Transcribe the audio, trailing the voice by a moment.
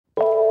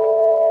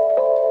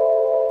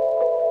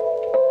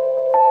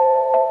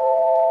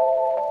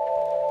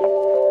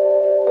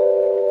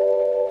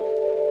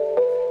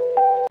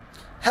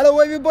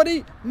Hello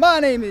everybody, my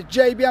name is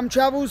JBM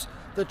Travels,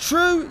 the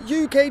true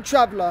UK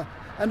traveller,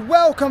 and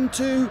welcome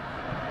to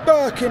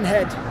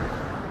Birkenhead,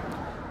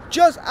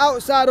 just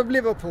outside of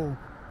Liverpool.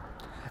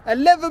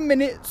 11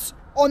 minutes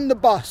on the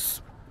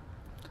bus,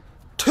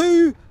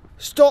 2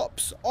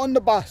 stops on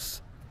the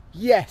bus,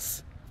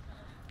 yes.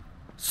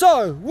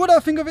 So, what do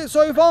I think of it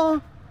so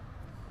far?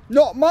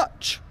 Not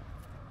much.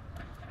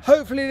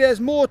 Hopefully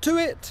there's more to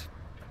it,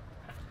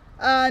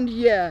 and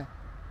yeah.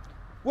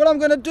 What I'm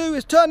going to do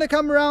is turn the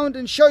camera around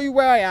and show you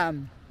where I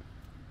am.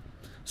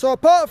 So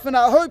apart from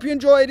that, I hope you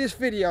enjoy this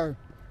video.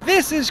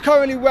 This is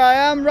currently where I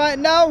am right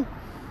now.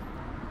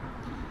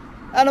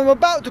 And I'm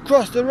about to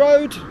cross the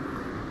road.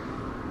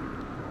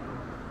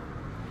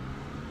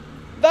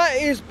 That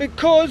is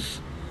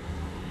because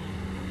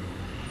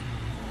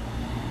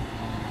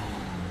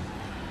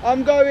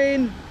I'm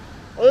going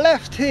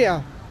left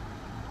here.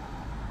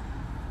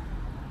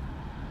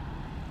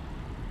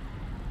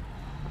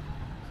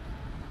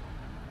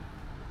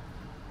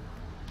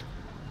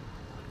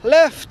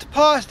 Left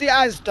past the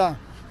Asda.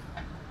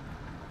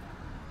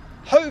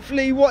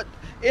 Hopefully what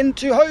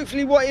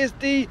is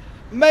the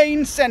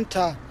main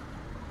centre.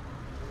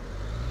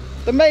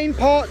 The main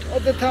part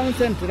of the town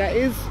centre, that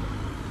is.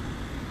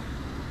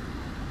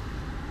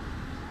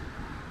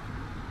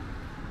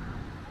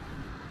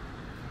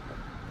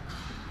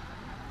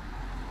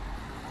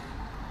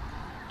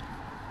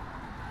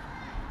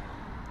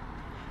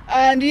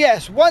 And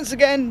yes, once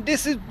again,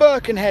 this is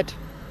Birkenhead.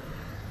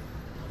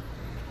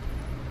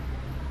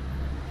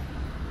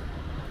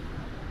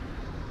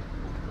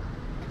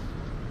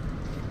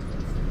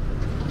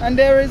 And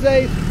there is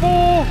a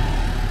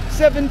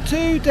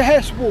 472 to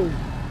Heswall.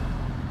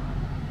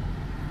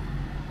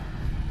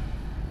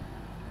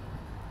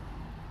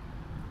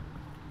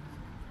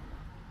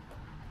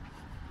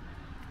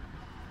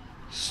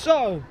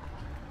 So,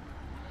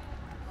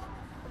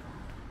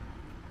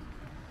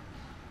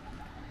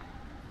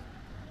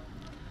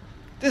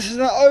 this is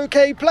an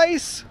okay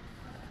place.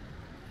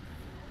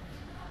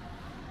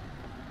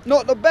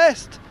 Not the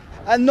best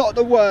and not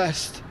the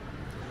worst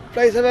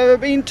place I've ever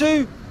been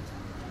to.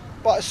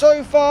 But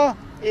so far,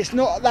 it's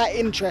not that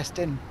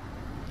interesting.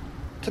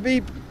 To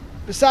be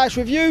precise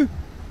with you,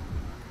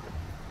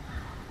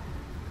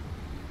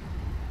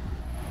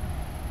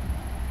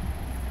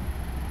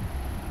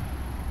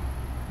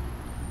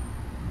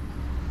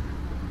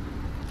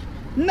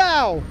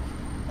 now,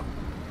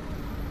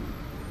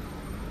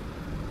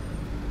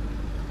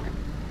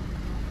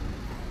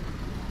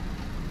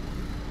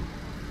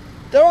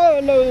 there are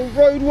a load of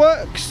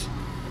roadworks,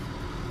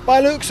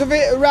 by the looks of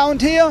it,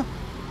 around here.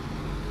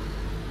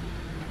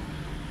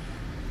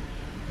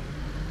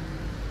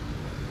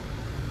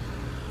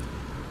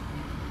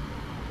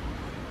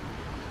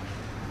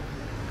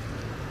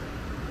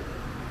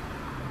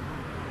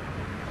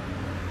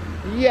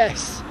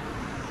 Yes,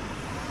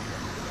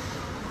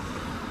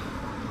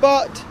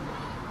 but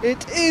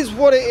it is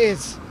what it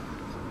is.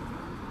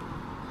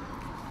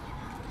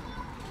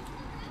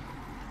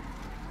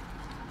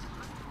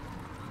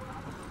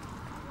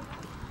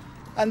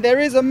 And there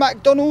is a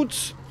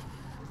McDonald's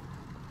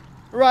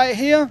right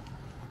here,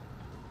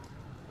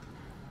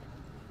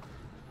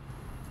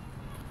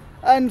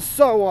 and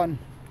so on.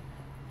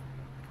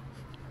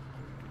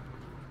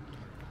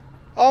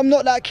 I'm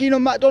not that keen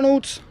on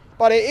McDonald's,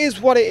 but it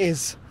is what it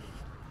is.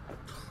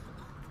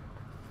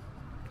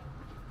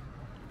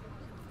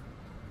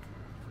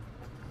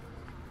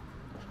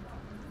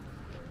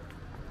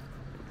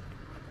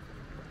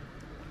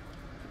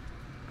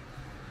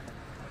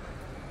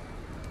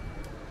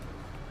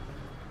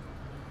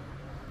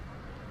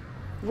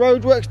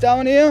 Roadworks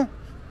down here,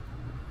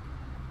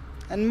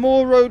 and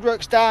more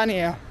roadworks down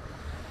here.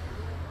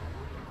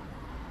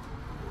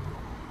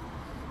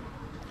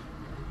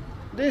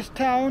 This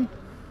town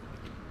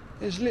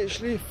is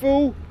literally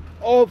full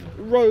of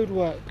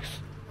roadworks.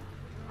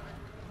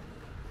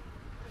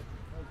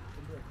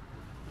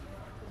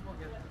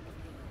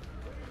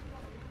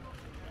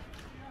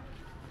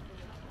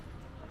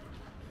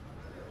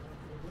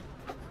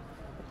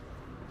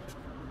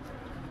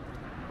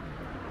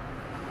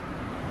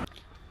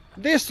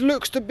 This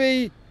looks to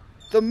be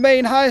the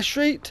main high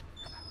street,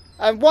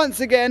 and once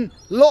again,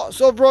 lots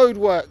of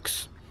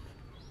roadworks.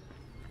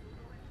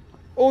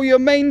 All your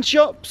main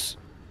shops.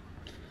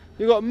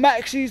 You've got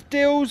Max's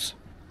Deals.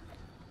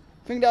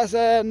 I think that's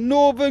a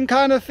northern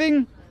kind of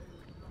thing.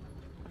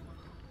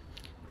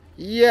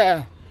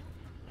 Yeah.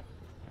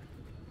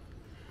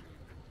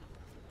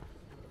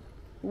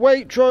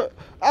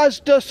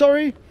 Asda,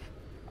 sorry.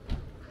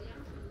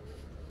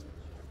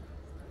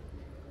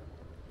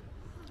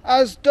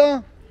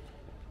 Asda.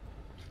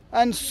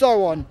 And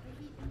so on.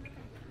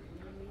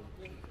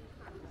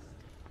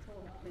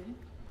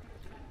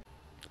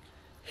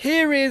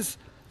 Here is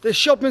the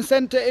shopping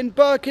centre in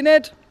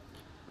Birkenhead.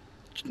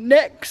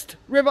 Next,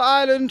 River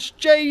Island,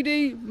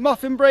 JD,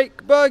 Muffin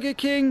Break, Burger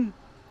King,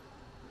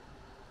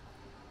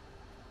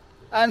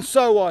 and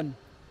so on.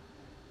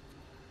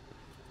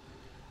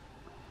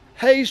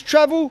 Hayes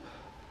Travel.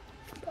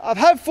 I've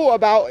had thought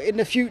about in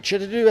the future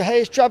to do a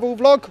Hayes Travel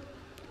vlog,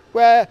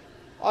 where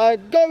I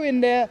go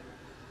in there,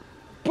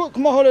 book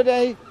my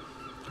holiday.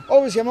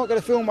 Obviously I'm not going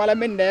to film while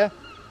I'm in there.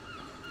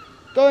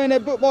 Go in there,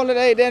 book my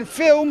holiday, then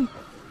film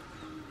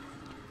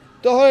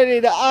the holiday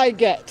that I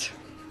get.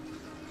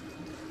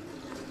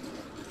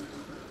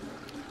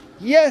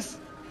 Yes,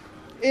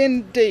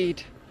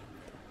 indeed.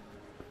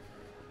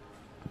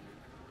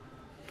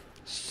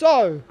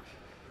 So,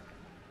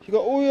 you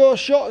got all your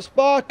shops,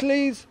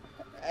 Barclays,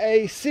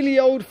 a silly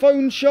old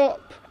phone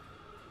shop,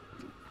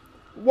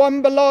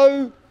 One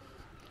Below,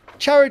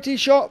 charity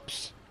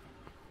shops,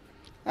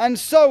 and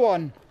so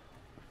on.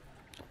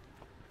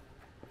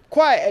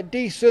 Quite a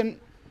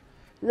decent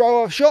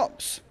row of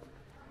shops.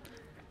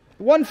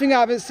 One thing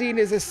I haven't seen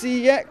is a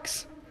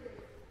CX.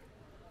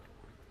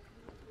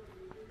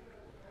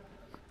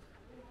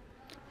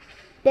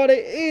 But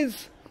it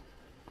is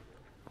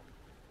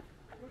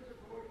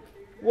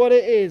what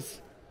it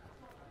is.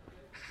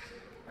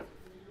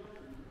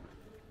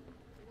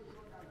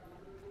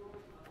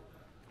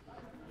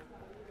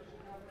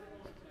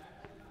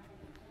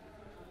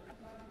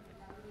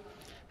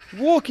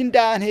 Walking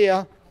down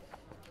here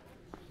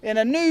in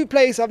a new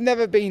place I've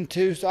never been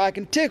to, so I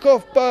can tick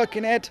off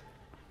Birkenhead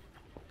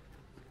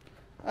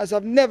as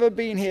I've never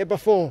been here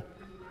before.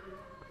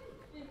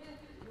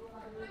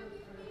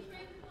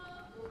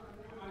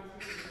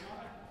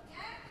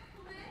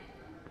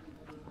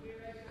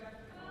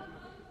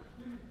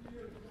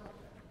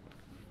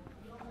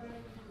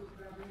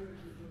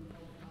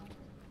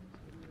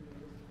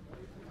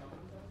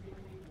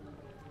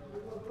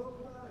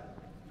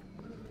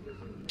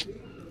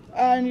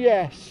 And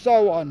yes,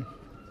 so on.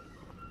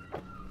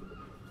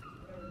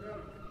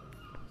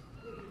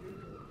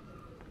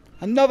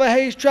 Another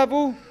Hayes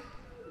travel.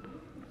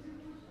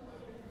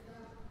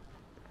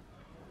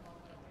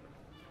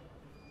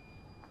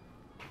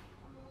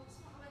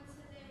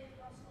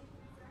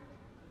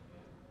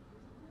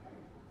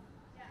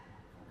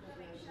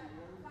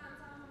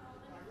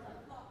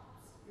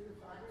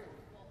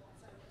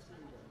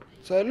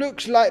 So it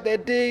looks like they're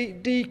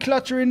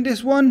decluttering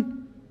this one.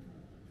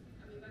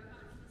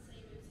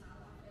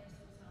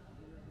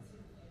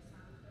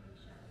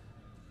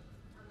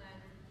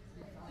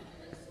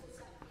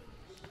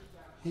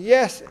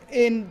 Yes,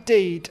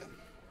 indeed.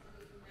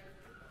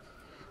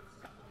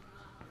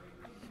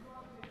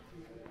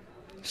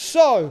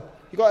 So,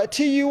 you got a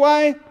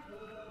TUI,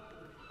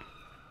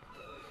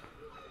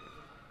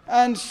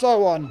 and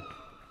so on.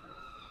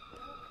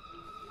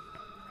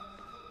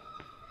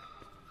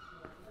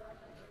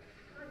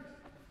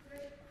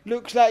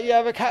 Looks like you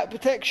have a cat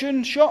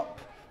protection shop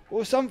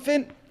or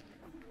something.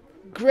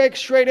 Greg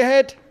straight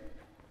ahead.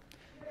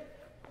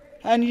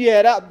 And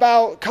yeah, that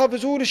about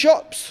covers all the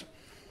shops.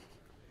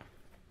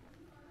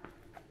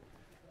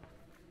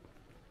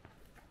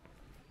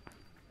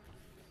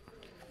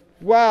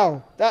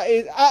 Wow, that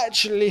is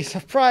actually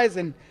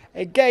surprising.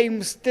 A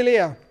game's still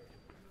here.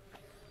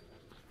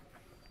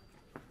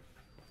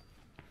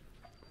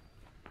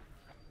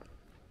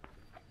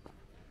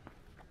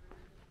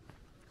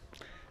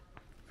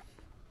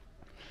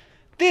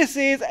 This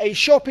is a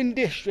shopping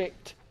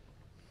district.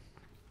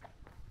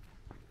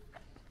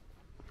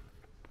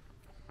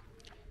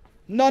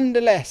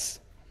 Nonetheless.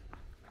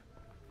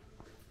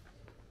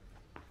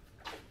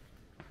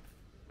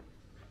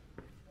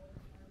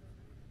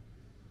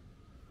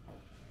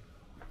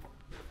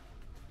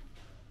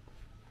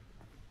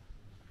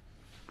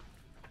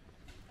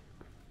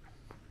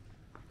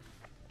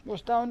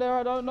 What's down there?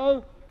 I don't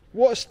know.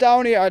 What's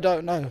down here? I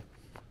don't know.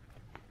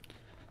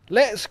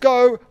 Let's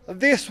go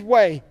this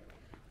way.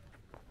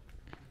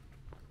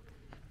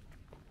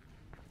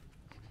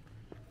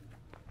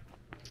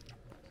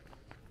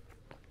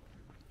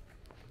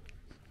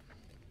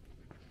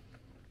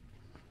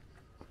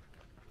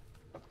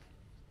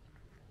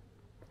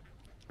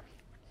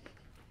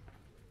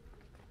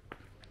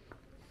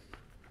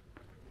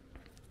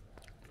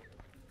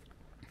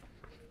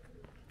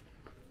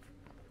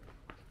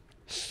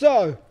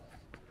 So,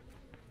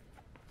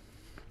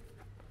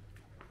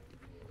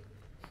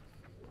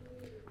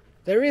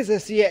 there is a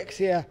CX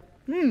here.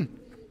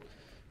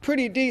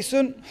 Pretty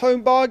decent.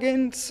 Home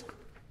bargains.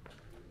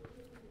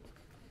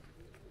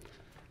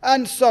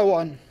 And so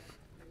on.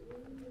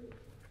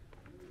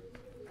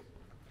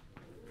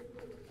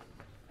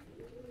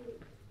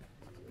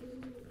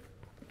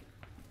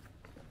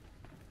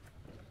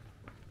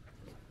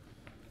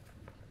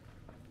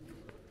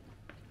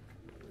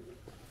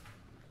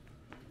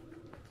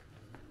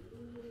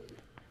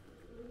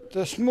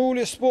 The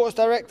smallest Sports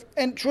Direct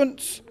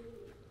entrance.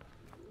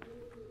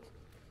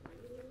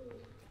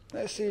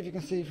 Let's see if you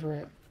can see through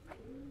it.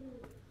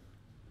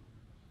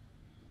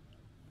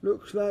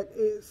 Looks like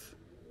it's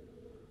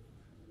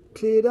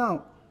cleared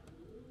out.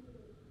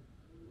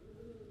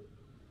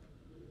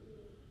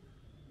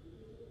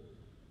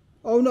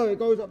 Oh no, it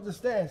goes up the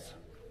stairs.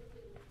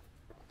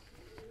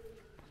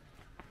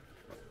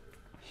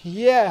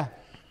 Yeah.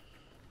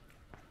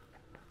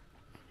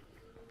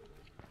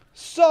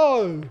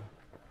 So,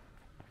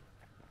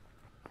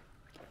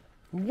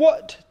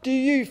 what do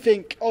you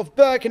think of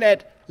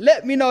Birkenhead?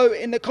 Let me know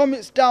in the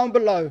comments down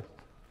below.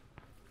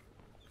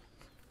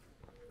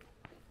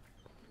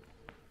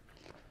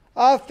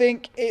 I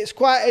think it's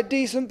quite a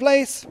decent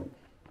place.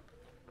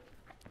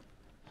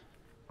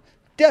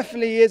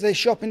 Definitely is a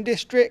shopping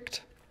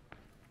district.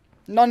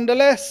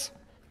 Nonetheless,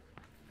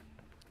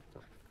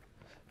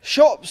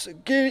 shops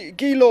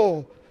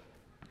galore.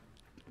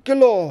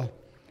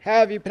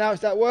 However you pronounce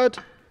that word.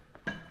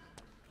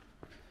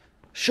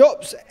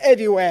 Shops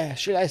everywhere,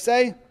 should I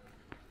say.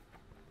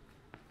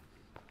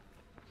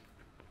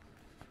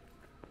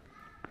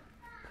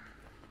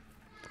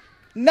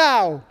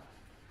 Now,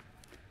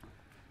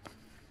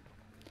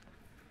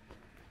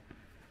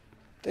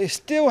 they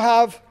still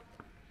have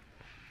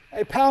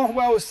a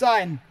Poundwell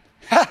sign.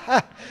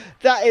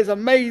 That is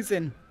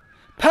amazing.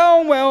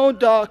 Poundwell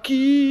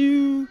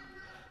darky,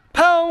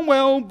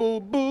 Poundwell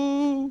boo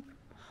boo,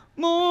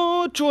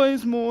 more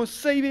choice, more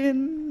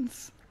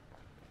savings.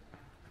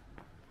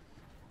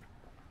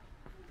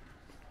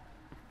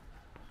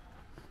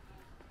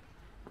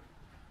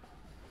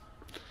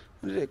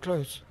 When did it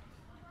close?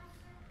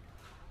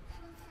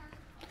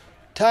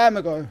 Time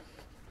ago.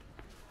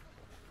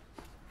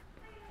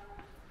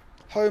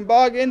 Home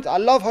bargains. I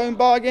love home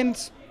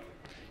bargains.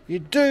 You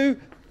do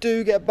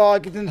get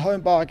bargains in home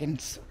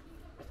bargains.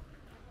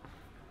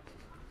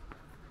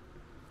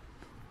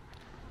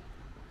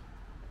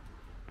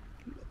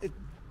 Is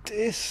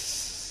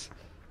this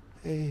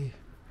a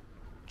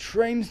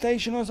train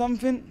station or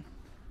something?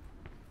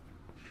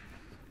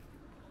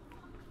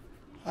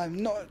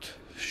 I'm not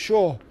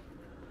sure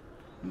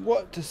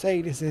what to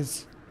say this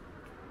is.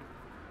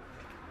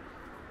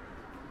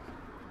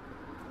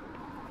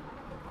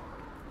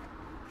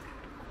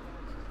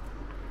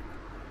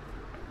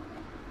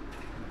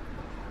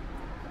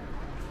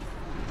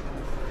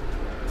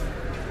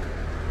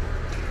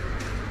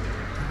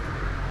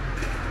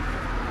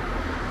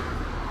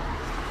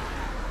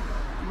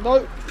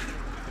 Nope.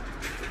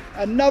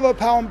 Another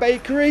Pound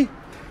Bakery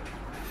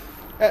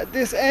at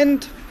this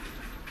end.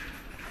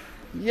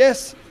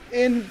 Yes,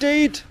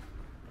 indeed.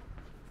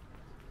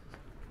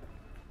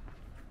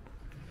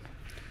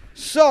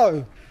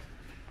 So,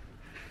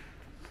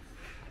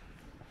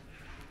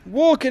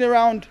 walking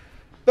around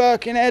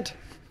Birkenhead,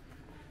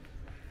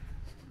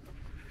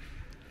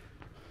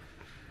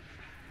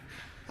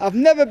 I've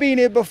never been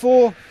here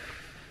before.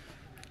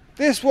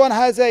 This one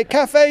has a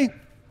cafe.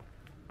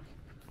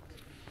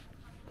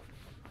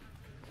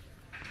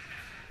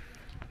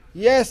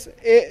 Yes,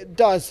 it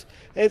does.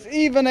 There's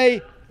even a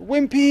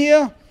Wimpy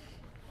here.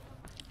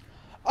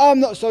 I'm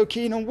not so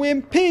keen on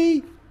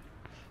Wimpy,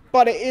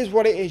 but it is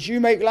what it is.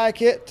 You make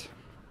like it,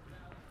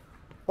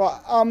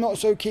 but I'm not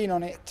so keen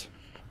on it.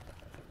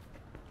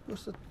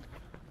 What's the...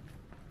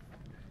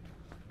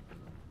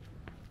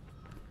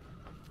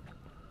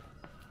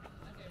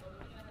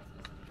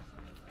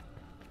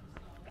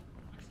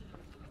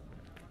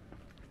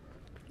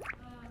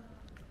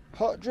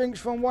 Hot drinks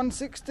from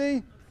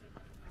 160.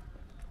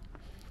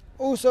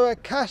 Also a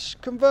cash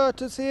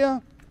converters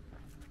here.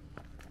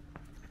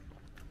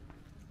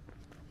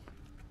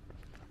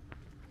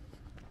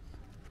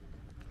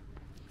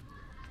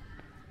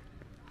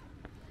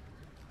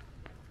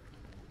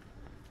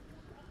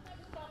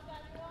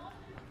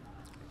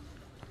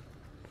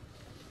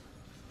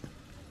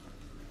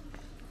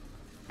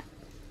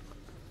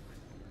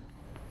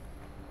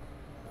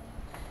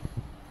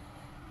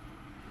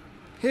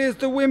 Here's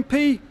the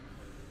Wimpy.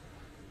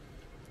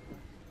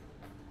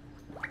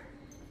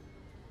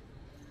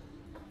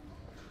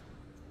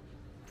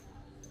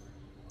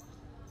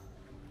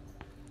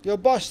 Your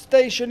bus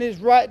station is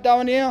right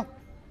down here.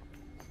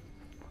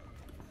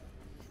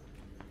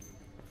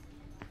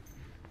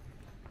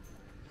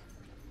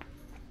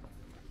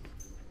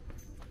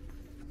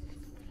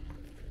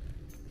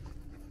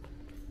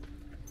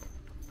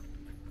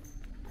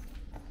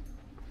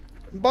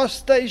 Bus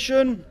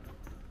station,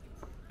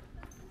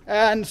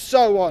 and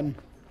so on.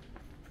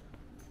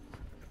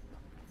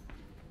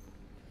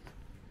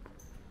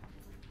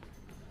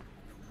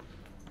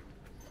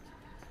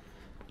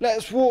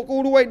 Let's walk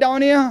all the way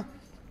down here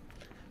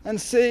and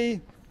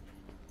see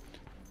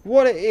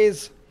what it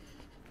is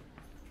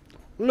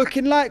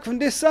looking like from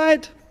this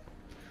side.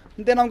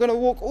 And then I'm going to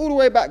walk all the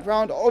way back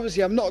round.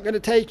 Obviously I'm not going to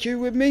take you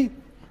with me,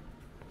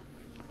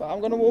 but I'm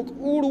going to walk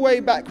all the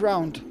way back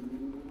round.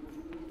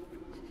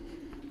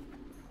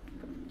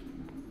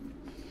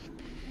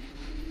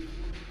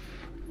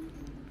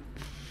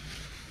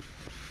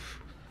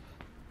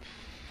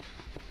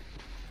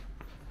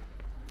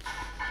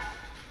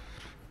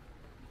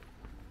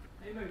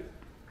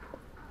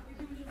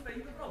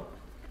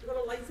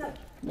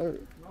 No.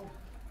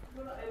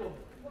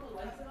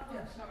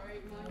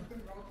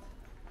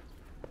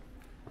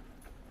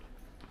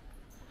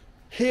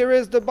 Here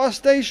is the bus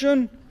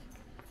station,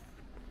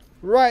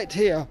 right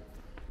here.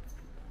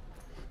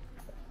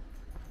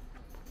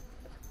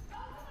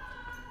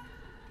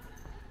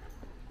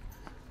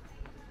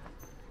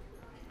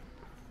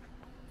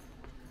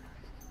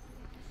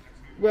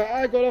 Where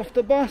I got off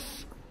the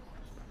bus.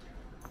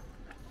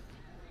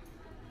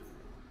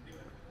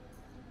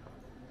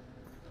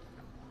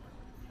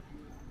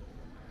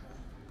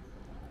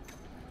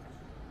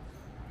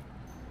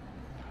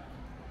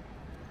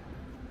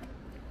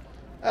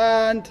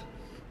 and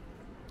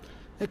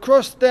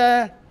across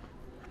there,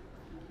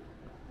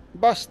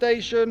 bus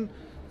station,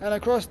 and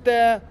across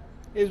there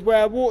is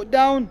where I walk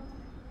down.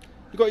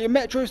 You've got your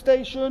metro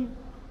station,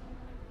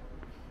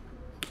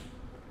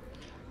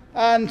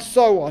 and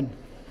so on.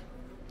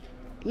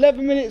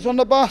 11 minutes on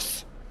the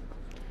bus,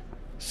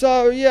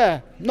 so yeah,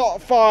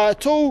 not far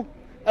at all,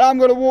 and I'm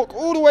going to walk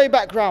all the way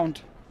back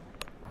round.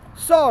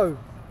 So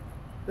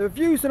the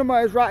View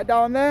Cinema is right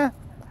down there.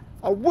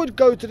 I would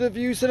go to the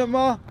View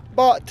Cinema,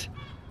 but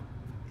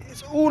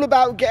it's all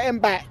about getting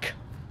back.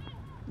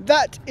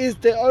 That is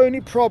the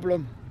only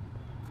problem,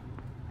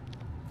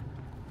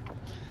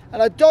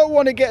 and I don't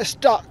want to get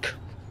stuck,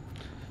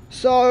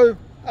 so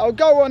I'll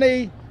go on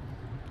a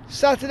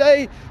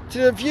Saturday to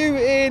the View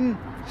in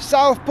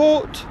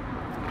Southport.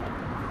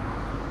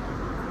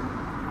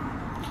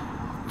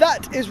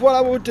 That is what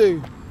I will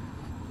do.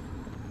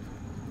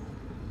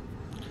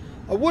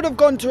 I would have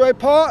gone to a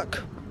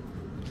park,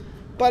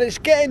 but it's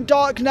getting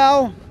dark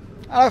now,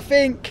 and I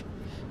think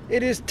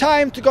it is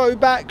time to go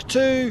back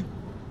to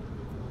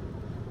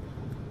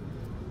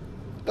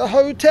the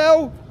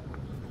hotel.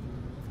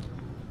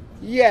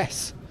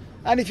 Yes,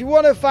 and if you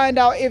want to find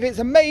out if it's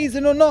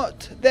amazing or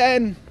not,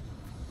 then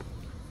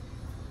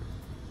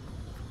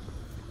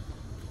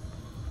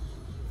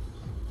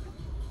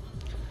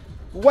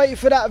wait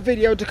for that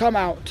video to come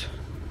out.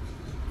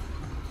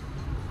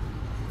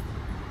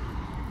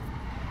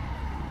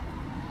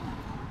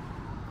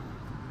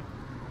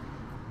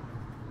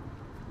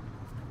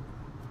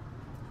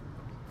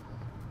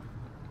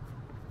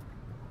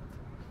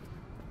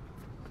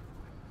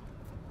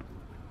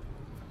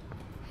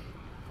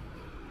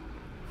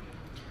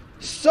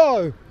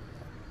 So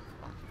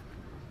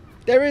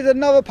there is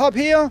another pub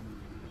here,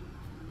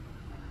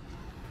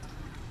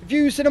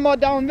 View Cinema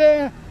down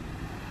there.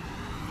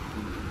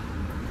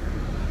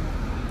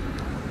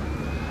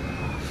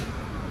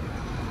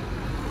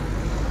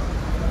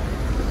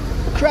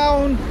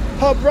 Crown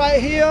pub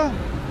right here,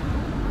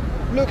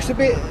 looks a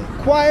bit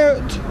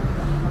quiet.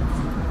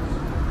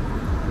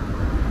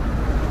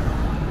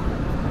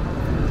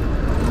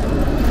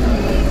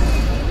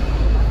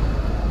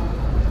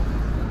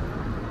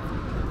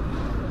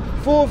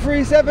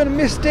 .437,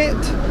 missed it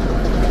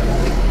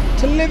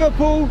to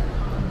Liverpool,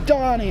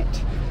 darn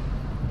it.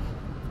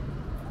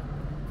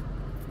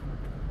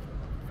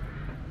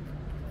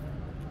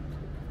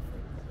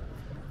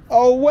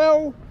 Oh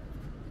well.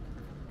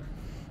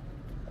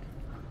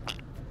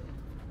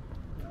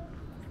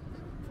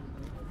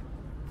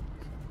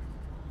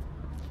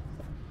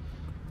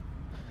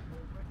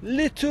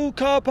 Little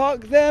car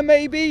park there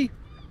maybe.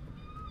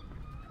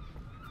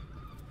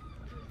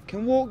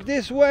 Can walk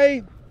this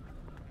way.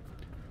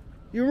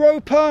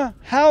 Europa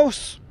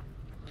House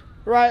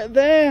right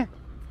there,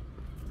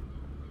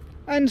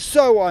 and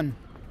so on.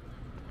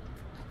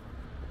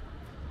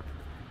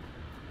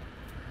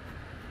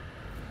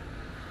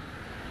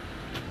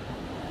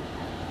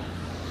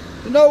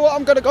 You know what,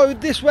 I'm going to go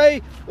this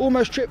way.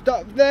 Almost tripped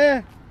up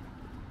there.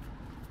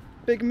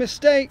 Big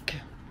mistake.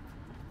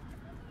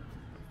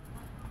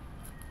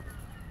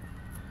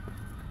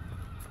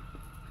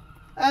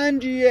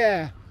 And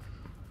yeah.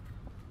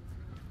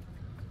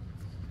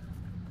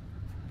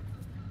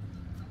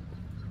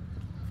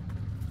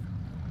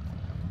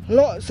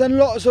 Lots and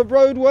lots of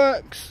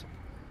roadworks.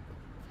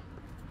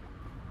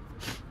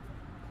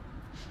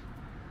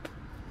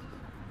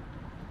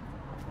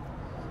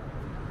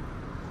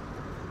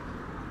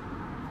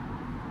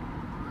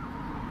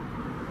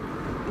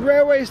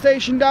 Railway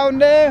station down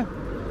there.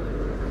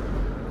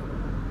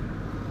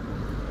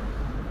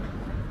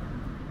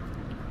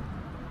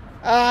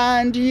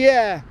 And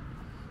yeah,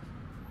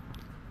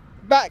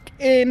 back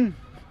in,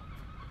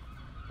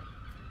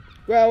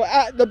 well,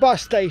 at the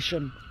bus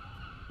station.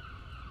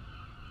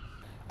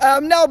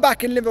 I'm now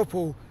back in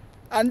Liverpool,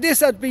 and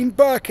this has been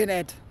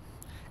Birkenhead.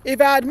 If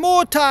I had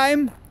more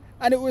time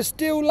and it was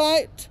still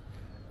light,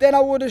 then I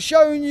would have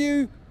shown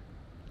you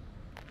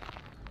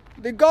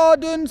the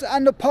gardens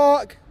and the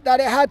park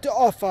that it had to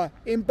offer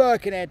in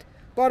Birkenhead.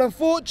 But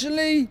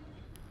unfortunately,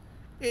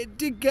 it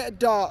did get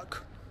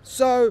dark,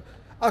 so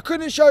I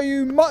couldn't show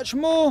you much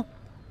more.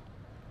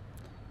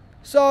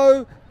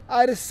 So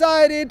I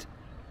decided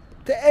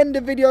to end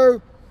the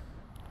video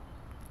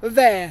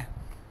there.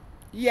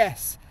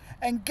 Yes.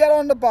 And get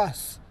on the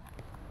bus.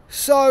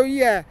 So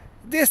yeah,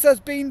 this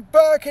has been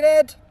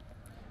Birkenhead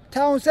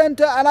Town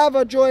Centre, and I've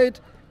enjoyed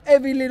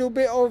every little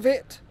bit of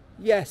it.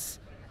 Yes,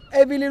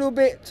 every little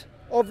bit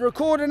of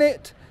recording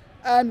it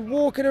and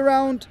walking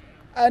around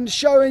and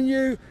showing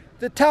you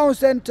the town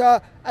centre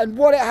and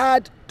what it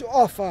had to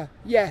offer.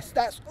 Yes,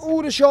 that's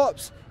all the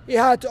shops it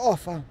had to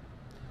offer.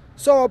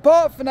 So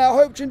apart from that, I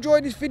hope you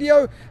enjoyed this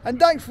video, and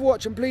thanks for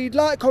watching. Please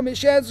like, comment,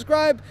 share and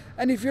subscribe,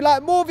 and if you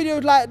like more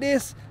videos like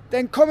this,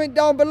 then comment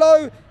down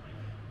below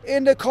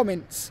in the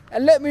comments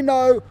and let me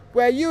know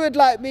where you would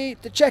like me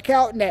to check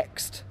out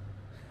next,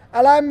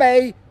 and I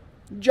may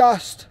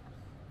just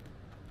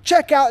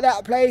check out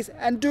that place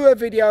and do a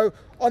video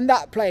on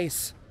that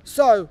place.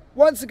 So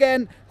once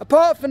again,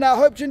 apart from that, I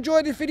hope you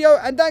enjoyed this video,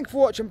 and thanks for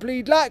watching.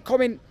 Please like,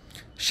 comment,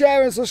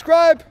 share and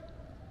subscribe.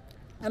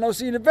 And I'll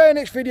see you in the very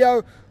next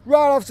video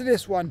right after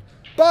this one.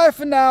 Bye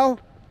for now.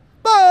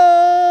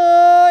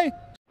 Bye!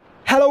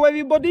 Hello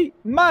everybody,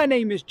 my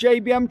name is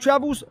JBM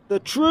Travels, the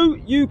true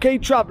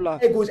UK traveller.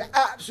 It was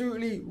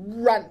absolutely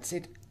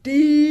rancid,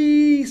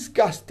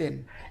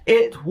 disgusting.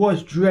 It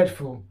was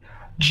dreadful,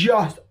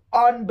 just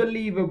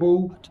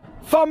unbelievable.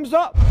 Thumbs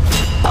up.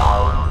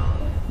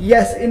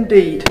 Yes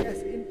indeed.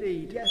 Yes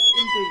indeed. Yes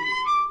indeed.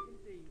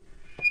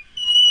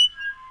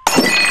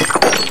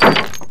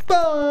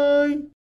 Bye.